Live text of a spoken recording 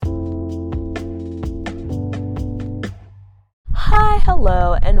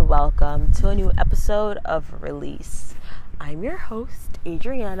Hello and welcome to a new episode of Release. I'm your host,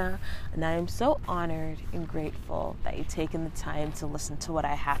 Adriana, and I am so honored and grateful that you've taken the time to listen to what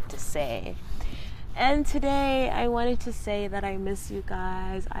I have to say. And today I wanted to say that I miss you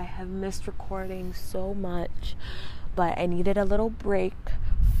guys. I have missed recording so much, but I needed a little break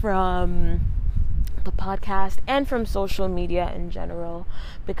from the podcast and from social media in general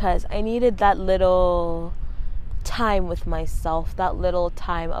because I needed that little time with myself, that little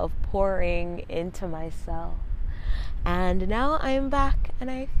time of pouring into myself. And now I am back and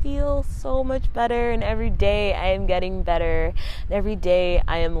I feel so much better, and every day I am getting better, and every day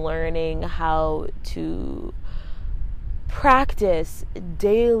I am learning how to practice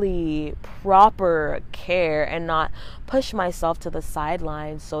daily proper care and not push myself to the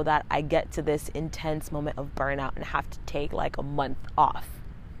sidelines so that I get to this intense moment of burnout and have to take like a month off.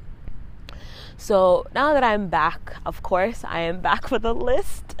 So now that I'm back, of course, I am back with a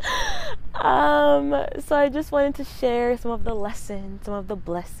list. So I just wanted to share some of the lessons, some of the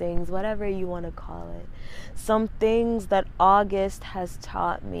blessings, whatever you want to call it. Some things that August has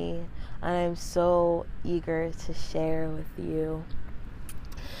taught me, and I'm so eager to share with you.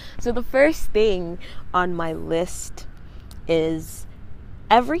 So the first thing on my list is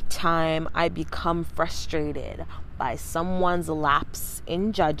every time I become frustrated by someone's lapse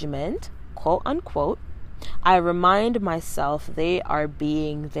in judgment, quote unquote, I remind myself they are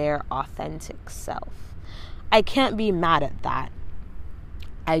being their authentic self. I can't be mad at that.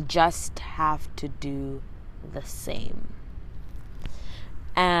 I just have to do the same.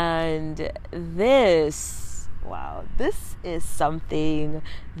 And this is something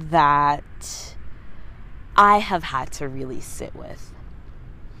that I have had to really sit with.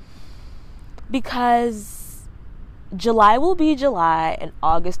 Because July will be July and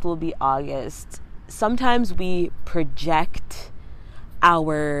August will be August. Sometimes we project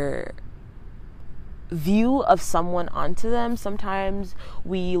our view of someone onto them. Sometimes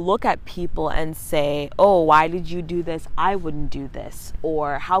we look at people and say, oh, why did you do this? I wouldn't do this.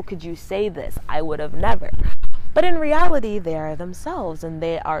 Or how could you say this? I would have never. But in reality, they are themselves and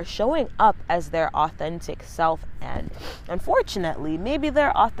they are showing up as their authentic self. And unfortunately, maybe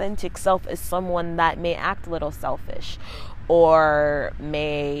their authentic self is someone that may act a little selfish or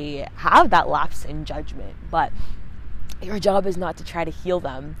may have that lapse in judgment. But your job is not to try to heal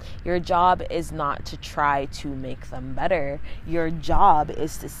them. Your job is not to try to make them better. Your job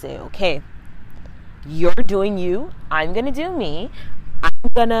is to say, okay, you're doing you, I'm going to do me.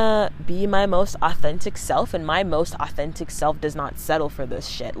 I'm gonna be my most authentic self, and my most authentic self does not settle for this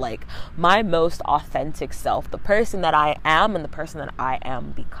shit. Like, my most authentic self, the person that I am and the person that I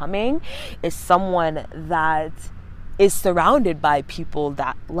am becoming, is someone that is surrounded by people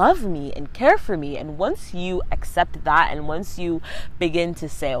that love me and care for me. And once you accept that, and once you begin to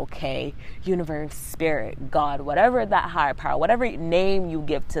say, okay, universe, spirit, God, whatever that higher power, whatever name you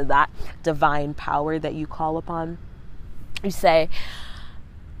give to that divine power that you call upon, you say,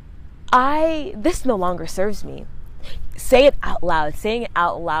 this no longer serves me. Say it out loud. Saying it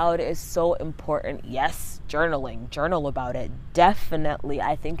out loud is so important. Yes, journal about it. Definitely,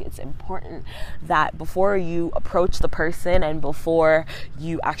 I think it's important that before you approach the person and before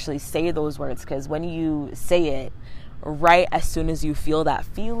you actually say those words, because when you say it, right as soon as you feel that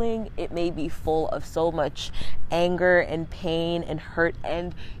feeling, it may be full of so much anger and pain and hurt,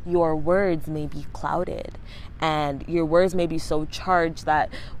 and your words may be clouded. And your words may be so charged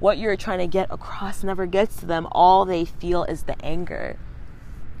that what you're trying to get across never gets to them. All they feel is the anger.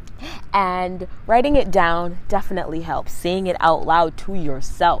 And writing it down definitely helps. Saying it out loud to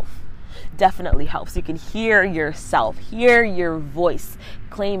yourself definitely helps. You can hear yourself, hear your voice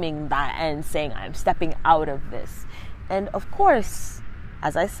claiming that and saying, I'm stepping out of this. And of course,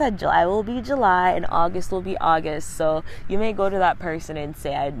 as I said, July will be July and August will be August. So you may go to that person and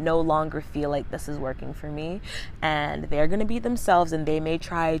say, I no longer feel like this is working for me. And they're going to be themselves, and they may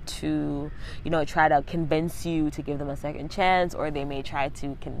try to convince you to give them a second chance, or they may try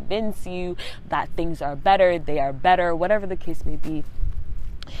to convince you that things are better, they are better, whatever the case may be.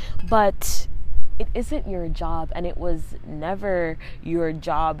 But it isn't your job, and it was never your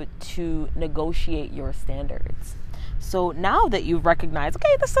job to negotiate your standards. So now that you've recognized,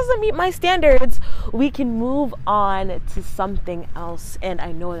 okay, this doesn't meet my standards, we can move on to something else. And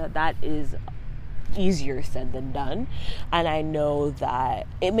I know that is easier said than done. And I know that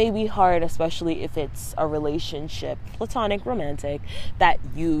it may be hard, especially if it's a relationship, platonic, romantic, that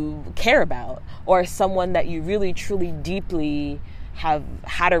you care about, or someone that you really, truly, deeply have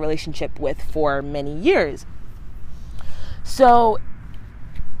had a relationship with for many years. So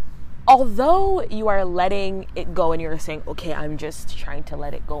although you are letting it go and you're saying, okay, I'm just trying to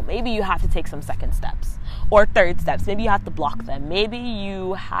let it go, maybe you have to take some second steps or third steps. Maybe you have to block them. Maybe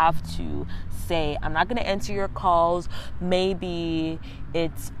you have to say, I'm not going to answer your calls. Maybe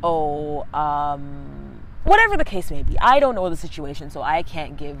it's, whatever the case may be. I don't know the situation, so I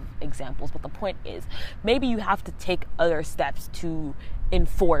can't give examples. But the point is, maybe you have to take other steps to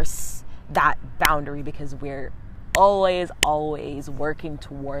enforce that boundary, because we're always working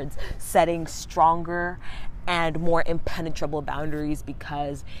towards setting stronger and more impenetrable boundaries,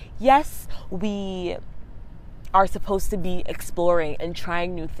 because yes, we are supposed to be exploring and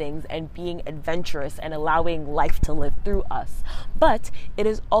trying new things and being adventurous and allowing life to live through us. But it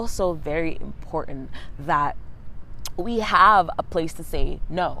is also very important that we have a place to say,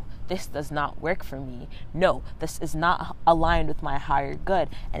 no, this does not work for me. No, this is not aligned with my higher good.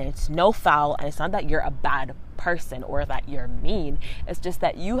 And it's no foul. And it's not that you're a bad person or that you're mean. It's just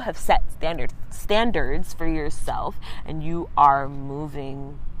that you have set standards for yourself and you are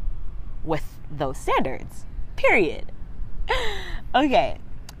moving with those standards. Period. Okay.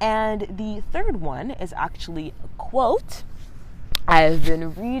 And the third one is actually a quote. I've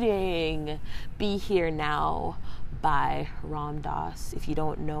been reading Be Here Now by Ram Dass. If you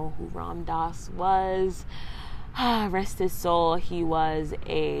don't know who Ram Dass was, rest his soul. He was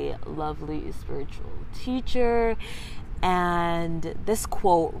a lovely spiritual teacher. And this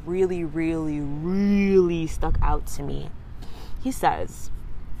quote really, really, really stuck out to me. He says,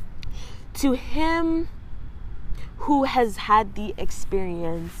 "To him who has had the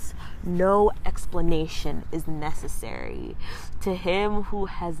experience, no explanation is necessary. To him who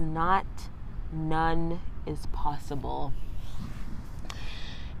has not, none is possible."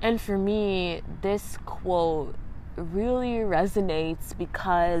 And for me, this quote really resonates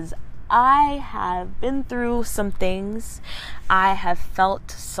because I have been through some things. I have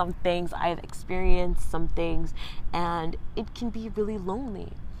felt some things. I have experienced some things. And it can be really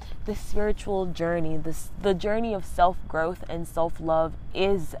lonely. The spiritual journey, the journey of self-growth and self-love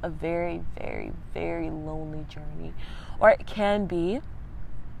is a very, very, very lonely journey. Or it can be.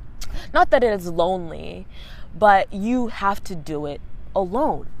 Not that it is lonely, but you have to do it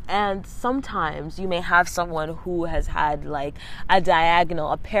alone. And sometimes you may have someone who has had like a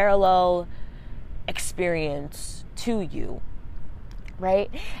parallel experience to you.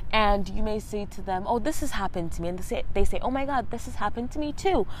 Right? And you may say to them, oh, this has happened to me. And they say, oh my God, this has happened to me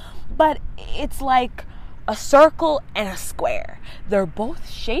too. But it's like a circle and a square. They're both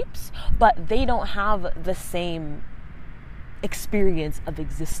shapes, but they don't have the same experience of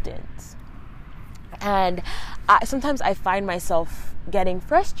existence. And sometimes I find myself getting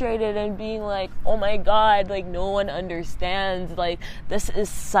frustrated and being like, oh my God, like no one understands. Like this is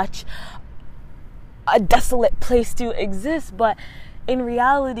such a desolate place to exist. But in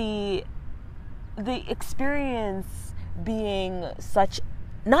reality, the experience being such,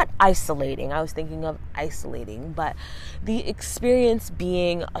 not isolating, I was thinking of isolating, but the experience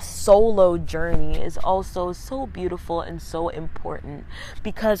being a solo journey is also so beautiful and so important,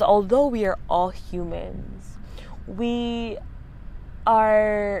 because although we are all humans, we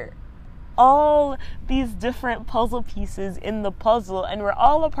are all these different puzzle pieces in the puzzle, and we're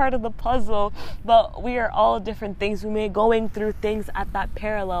all a part of the puzzle, but we are all different things. We may be going through things at that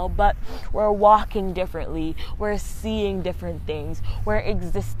parallel, but we're walking differently, we're seeing different things, we're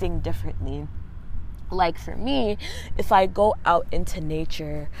existing differently. Like for me, if I go out into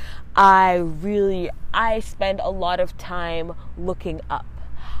nature, I spend a lot of time looking up.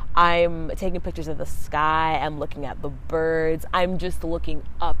 I'm taking pictures of the sky, I'm looking at the birds, I'm just looking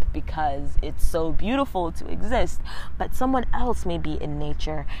up because it's so beautiful to exist. But someone else may be in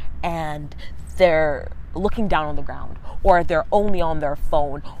nature and they're looking down on the ground, or they're only on their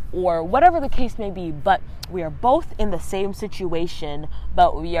phone, or whatever the case may be, but we are both in the same situation,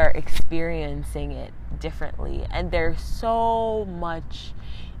 but we are experiencing it differently. And there's so much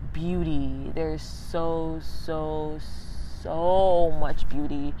beauty. There's so much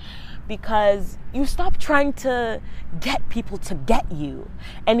beauty, because you stop trying to get people to get you,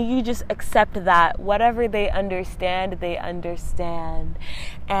 and you just accept that whatever they understand.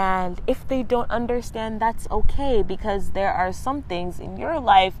 And if they don't understand, that's okay, because there are some things in your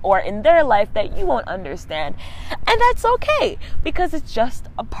life or in their life that you won't understand, and that's okay, because it's just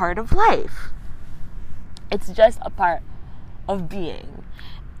a part of life. It's just a part of being.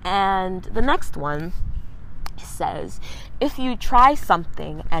 And the next one says, if you try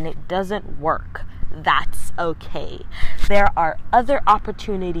something and it doesn't work, that's okay. There are other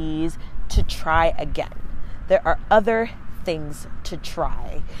opportunities to try again. There are other things to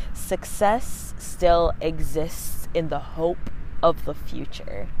try. Success still exists in the hope of the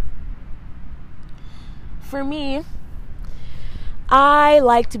future. for me, I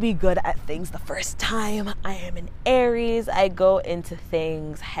like to be good at things the first time. I am an Aries. I go into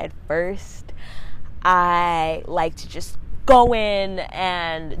things head first. I like to just go in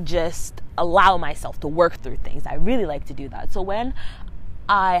and just allow myself to work through things. I really like to do that. So when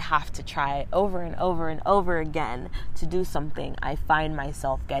I have to try over and over and over again to do something, I find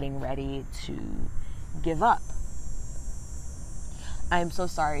myself getting ready to give up. I'm so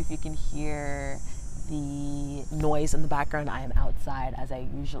sorry if you can hear the noise in the background. I am outside as I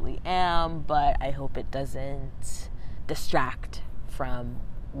usually am, but I hope it doesn't distract from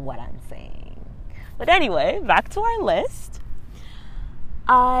what I'm saying. But anyway, back to our list.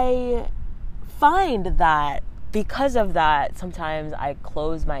 I find that because of that, sometimes I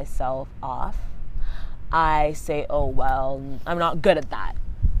close myself off. I say, oh, well, I'm not good at that.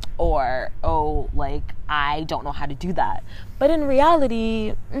 Or, oh, like, I don't know how to do that. But in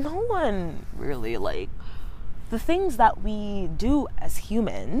reality, no one really, like, the things that we do as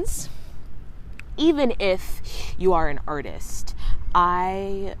humans, even if you are an artist,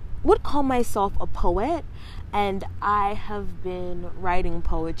 I would call myself a poet, and I have been writing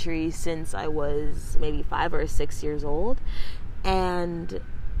poetry since I was maybe 5 or 6 years old. And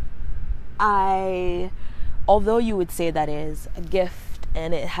although you would say that is a gift,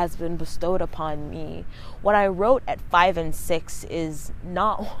 and it has been bestowed upon me, what I wrote at 5 and 6 is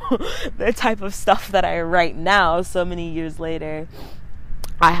not the type of stuff that I write now, so many years later.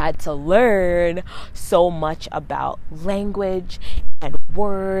 I had to learn so much about language and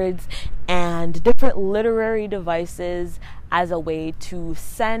words and different literary devices as a way to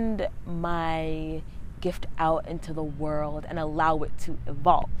send my gift out into the world and allow it to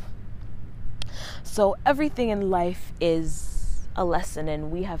evolve. So everything in life is a lesson,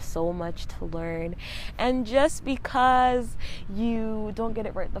 and we have so much to learn. And just because you don't get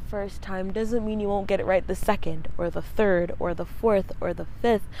it right the first time doesn't mean you won't get it right the second or the third or the fourth or the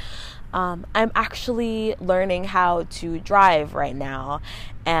fifth. I'm actually learning how to drive right now,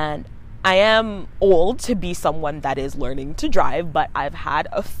 and I am old to be someone that is learning to drive, but I've had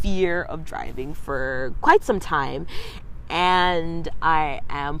a fear of driving for quite some time. And I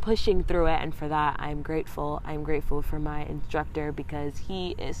am pushing through it, and for that I'm grateful. I'm grateful for my instructor because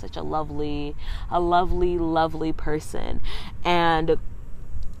he is such a lovely person. And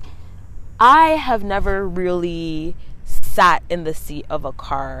I have never really sat in the seat of a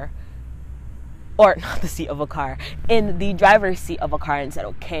car, or not the seat of a car, in the driver's seat of a car and said,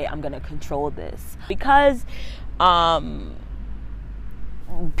 okay, I'm gonna control this. Because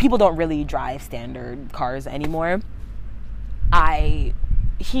people don't really drive standard cars anymore.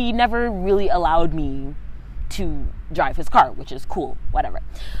 He never really allowed me to drive his car, which is cool, whatever.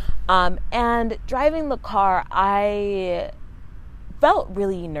 And driving the car, I felt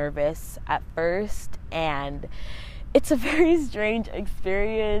really nervous at first, and it's a very strange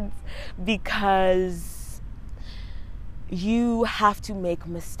experience because you have to make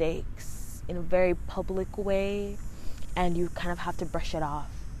mistakes in a very public way, and you kind of have to brush it off.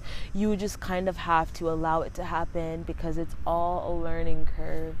 You just kind of have to allow it to happen because it's all a learning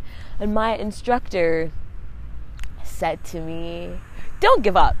curve. And my instructor said to me, don't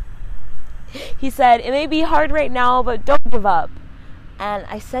give up. He said, it may be hard right now, but don't give up. And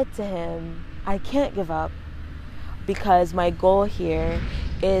I said to him, I can't give up because my goal here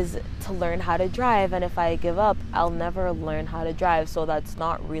is to learn how to drive. And if I give up, I'll never learn how to drive. So that's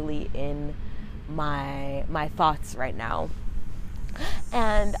not really in my thoughts right now.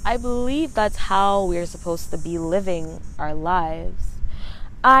 And I believe that's how we're supposed to be living our lives.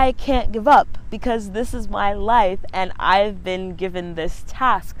 I can't give up because this is my life and I've been given this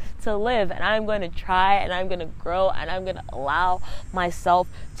task to live, and I'm going to try and I'm going to grow and I'm going to allow myself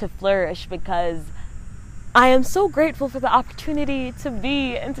to flourish because I am so grateful for the opportunity to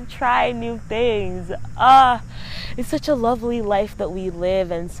be and to try new things. It's such a lovely life that we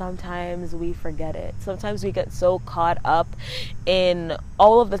live, and sometimes we forget it. Sometimes we get so caught up in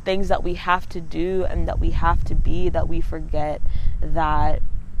all of the things that we have to do and that we have to be that we forget that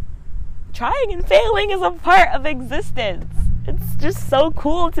trying and failing is a part of existence. It's just so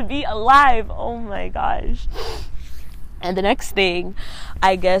cool to be alive. Oh my gosh. And the next thing,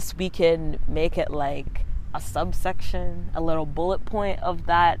 I guess we can make it like a subsection, a little bullet point of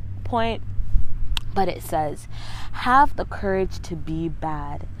that point. But it says, have the courage to be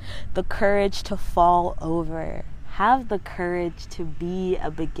bad, the courage to fall over, have the courage to be a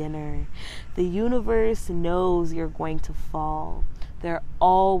beginner. The universe knows you're going to fall. They're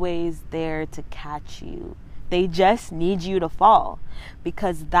always there to catch you. They just need you to fall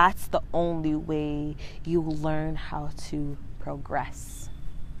because that's the only way you learn how to progress.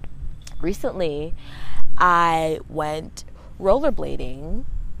 Recently, I went rollerblading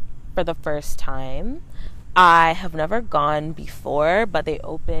for the first time. I have never gone before, but they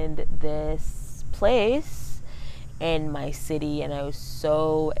opened this place in my city, and I was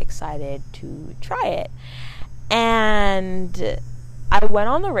so excited to try it. And I went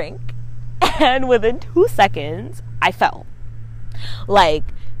on the rink, and within 2 seconds, I fell. Like,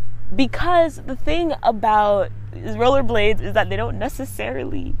 because the thing about rollerblades is that they don't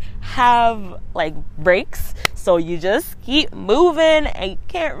necessarily have like brakes, so you just keep moving and you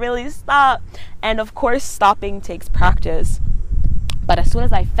can't really stop. And of course, stopping takes practice. But as soon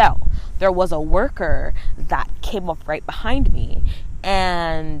as I fell, there was a worker that came up right behind me,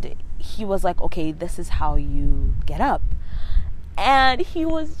 and he was like, okay, this is how you get up. And he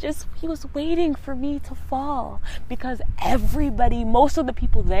was waiting for me to fall, because most of the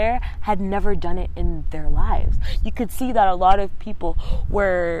people there had never done it in their lives. You could see that a lot of people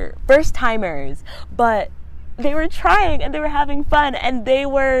were first timers, but they were trying and they were having fun and they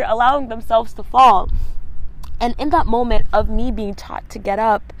were allowing themselves to fall. And in that moment of me being taught to get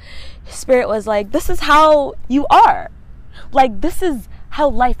up, Spirit was like, this is how you are. Like, this is how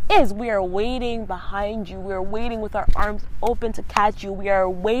life is. We are waiting behind you. We are waiting with our arms open to catch you. We are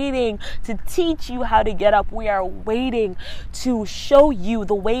waiting to teach you how to get up. We are waiting to show you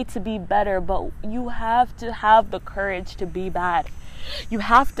the way to be better. But you have to have the courage to be bad. You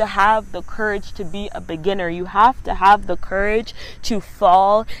have to have the courage to be a beginner. You have to have the courage to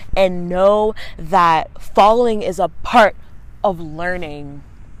fall and know that falling is a part of learning.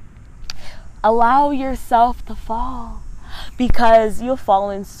 Allow yourself to fall, because you've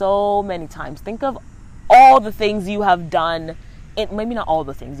fallen so many times. Think of all the things you have done. Maybe not all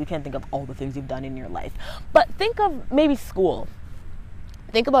the things. You can't think of all the things you've done in your life. But think of maybe school.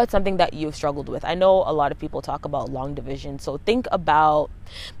 Think about something that you've struggled with. I know a lot of people talk about long division. So think about,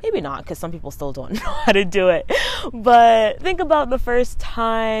 maybe not, because some people still don't know how to do it. But think about the first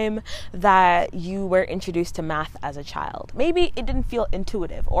time that you were introduced to math as a child. Maybe it didn't feel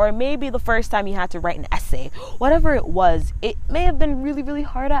intuitive. Or maybe the first time you had to write an essay. Whatever it was, it may have been really, really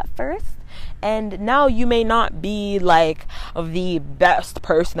hard at first. And now you may not be like the best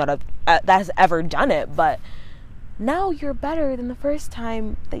person that has ever done it. But now you're better than the first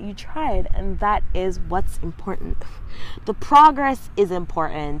time that you tried, and that is what's important. The progress is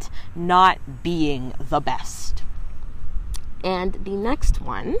important, not being the best. And the next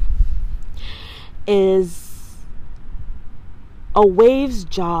one is, a wave's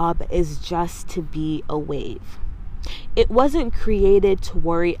job is just to be a wave. It wasn't created to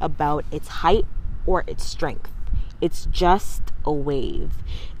worry about its height or its strength. It's just a wave.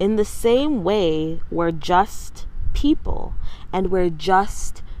 In the same way, we're just people, and we're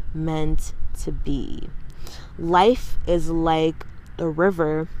just meant to be. Life is like a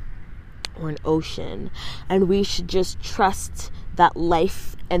river or an ocean, and we should just trust that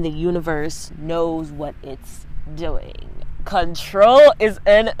life and the universe knows what it's doing. Control is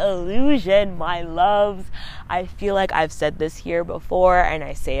an illusion, my loves. I feel like I've said this here before, and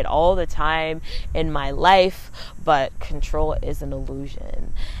I say it all the time in my life, but control is an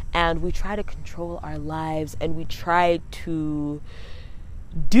illusion. And we try to control our lives, and we try to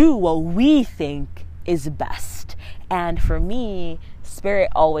do what we think is best. And for me, Spirit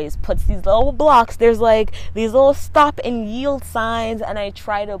always puts these little blocks. There's like these little stop and yield signs, and I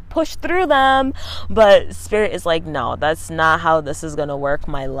try to push through them, but Spirit is like, no, that's not how this is gonna work,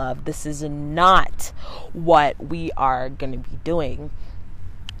 my love. This is not what we are gonna be doing.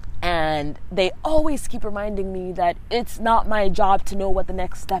 And they always keep reminding me that it's not my job to know what the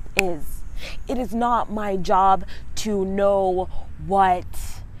next step is. It is not my job to know what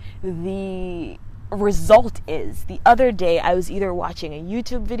the result is. The other day, I was either watching a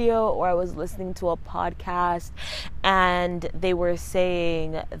YouTube video or I was listening to a podcast, and they were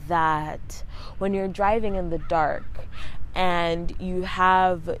saying that when you're driving in the dark and you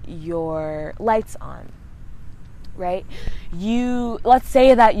have your lights on, right? Let's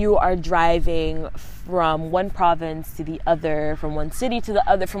say that you are driving from one province to the other, from one city to the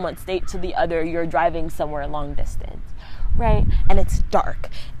other, from one state to the other. You're driving somewhere long distance, right? And it's dark,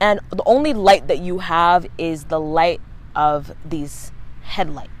 and the only light that you have is the light of these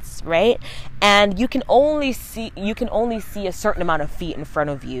headlights, right? And you can only see a certain amount of feet in front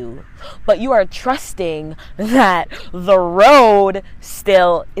of you, but you are trusting that the road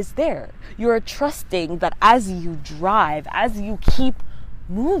still is there. You are trusting that as you drive, as you keep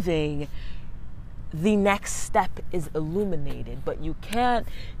moving, the next step is illuminated. But you can't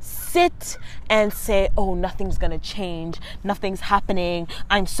sit and say, oh, nothing's gonna change, nothing's happening,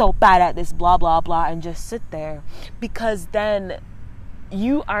 I'm so bad at this, blah blah blah, and just sit there, because then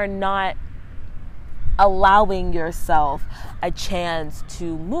you are not allowing yourself a chance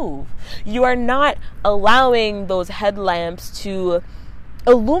to move. You are not allowing those headlamps to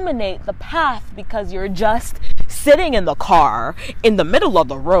illuminate the path because you're just sitting in the car in the middle of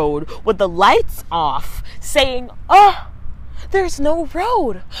the road with the lights off saying, oh, there's no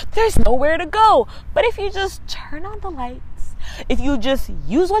road, there's nowhere to go. But if you just turn on the lights, if you just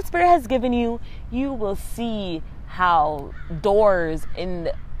use what Spirit has given you, you will see how doors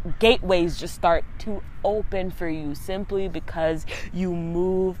and gateways just start to open for you, simply because you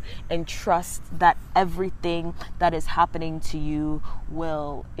move and trust that everything that is happening to you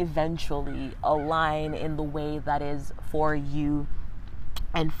will eventually align in the way that is for you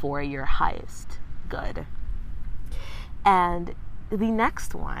and for your highest good. And the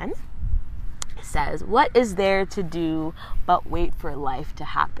next one says, what is there to do but wait for life to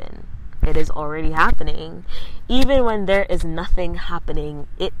happen? It is already happening. Even when there is nothing happening,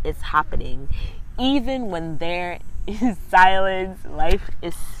 it is happening. Even when there is silence, life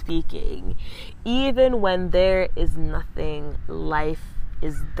is speaking. Even when there is nothing, life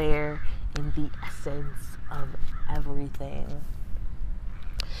is there in the essence of everything.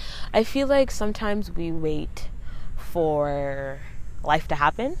 I feel like sometimes we wait for life to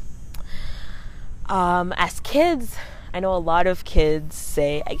happen. As kids, I know a lot of kids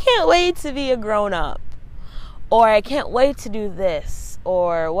say, I can't wait to be a grown-up, or I can't wait to do this,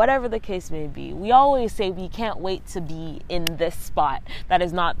 or whatever the case may be. We always say we can't wait to be in this spot that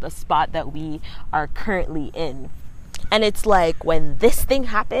is not the spot that we are currently in. And it's like, when this thing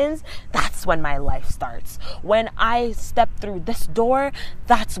happens, that's when my life starts. When I step through this door,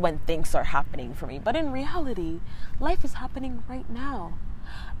 that's when things are happening for me. But in reality, life is happening right now.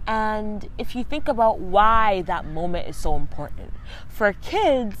 And if you think about why that moment is so important, for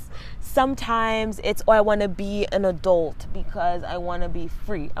kids, sometimes it's, oh, I want to be an adult because I want to be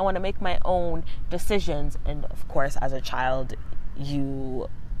free. I want to make my own decisions. And of course, as a child, you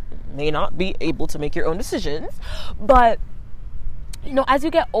may not be able to make your own decisions. But, you know, as you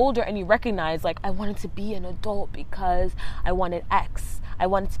get older and you recognize, like, I wanted to be an adult because I wanted X. I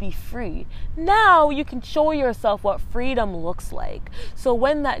wanted to be free. Now you can show yourself what freedom looks like. So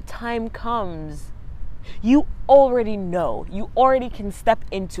when that time comes, you already know. You already can step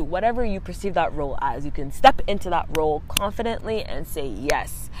into whatever you perceive that role as. You can step into that role confidently and say,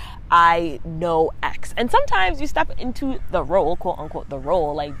 yes, I know X. And sometimes you step into the role, quote unquote, the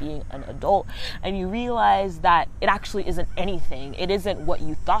role, like being an adult, and you realize that it actually isn't anything. It isn't what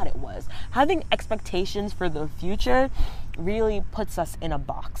you thought it was. Having expectations for the future really puts us in a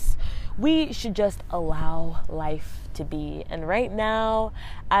box. We should just allow life to be. And right now,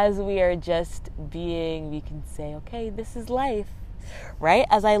 as we are just being, we can say, okay, this is life, right?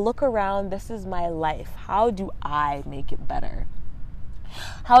 As I look around, this is my life. How do I make it better?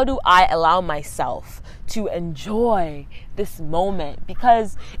 How do I allow myself to enjoy this moment?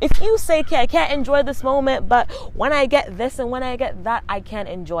 Because if you say, okay, I can't enjoy this moment, but when I get this and when I get that, I can't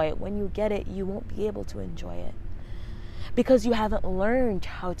enjoy it. When you get it, you won't be able to enjoy it, because you haven't learned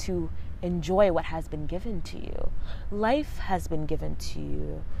how to enjoy what has been given to you. Life has been given to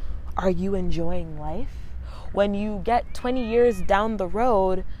you. Are you enjoying life? When you get 20 years down the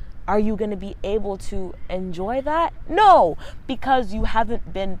road, are you going to be able to enjoy that? No, because you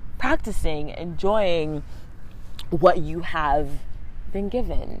haven't been practicing enjoying what you have been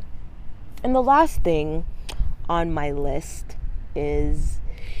given. And the last thing on my list is,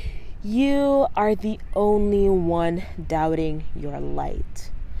 you are the only one doubting your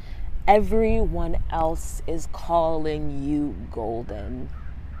light. Everyone else is calling you golden.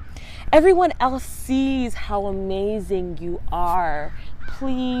 Everyone else sees how amazing you are.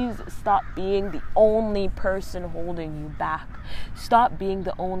 Please stop being the only person holding you back. Stop being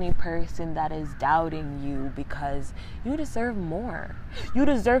the only person that is doubting you, because you deserve more. You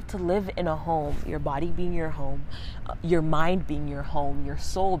deserve to live in a home, your body being your home, your mind being your home, your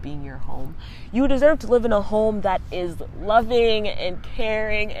soul being your home. You deserve to live in a home that is loving and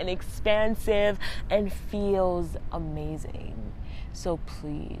caring and expansive and feels amazing. So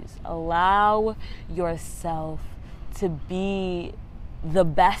please allow yourself to be the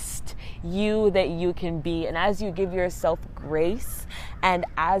best you that you can be. And as you give yourself grace and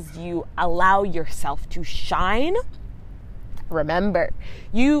as you allow yourself to shine, remember,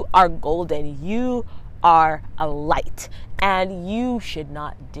 you are golden. You are a light, and you should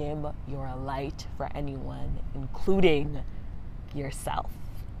not dim your light for anyone, including yourself.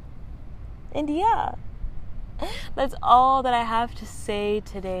 And yeah, that's all that I have to say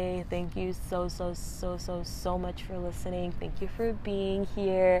today. Thank you so much for listening. Thank you for being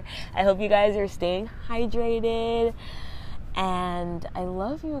here. I hope you guys are staying hydrated. And I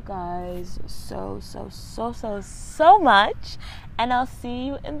love you guys so much. And I'll see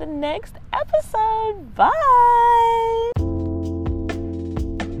you in the next episode. Bye.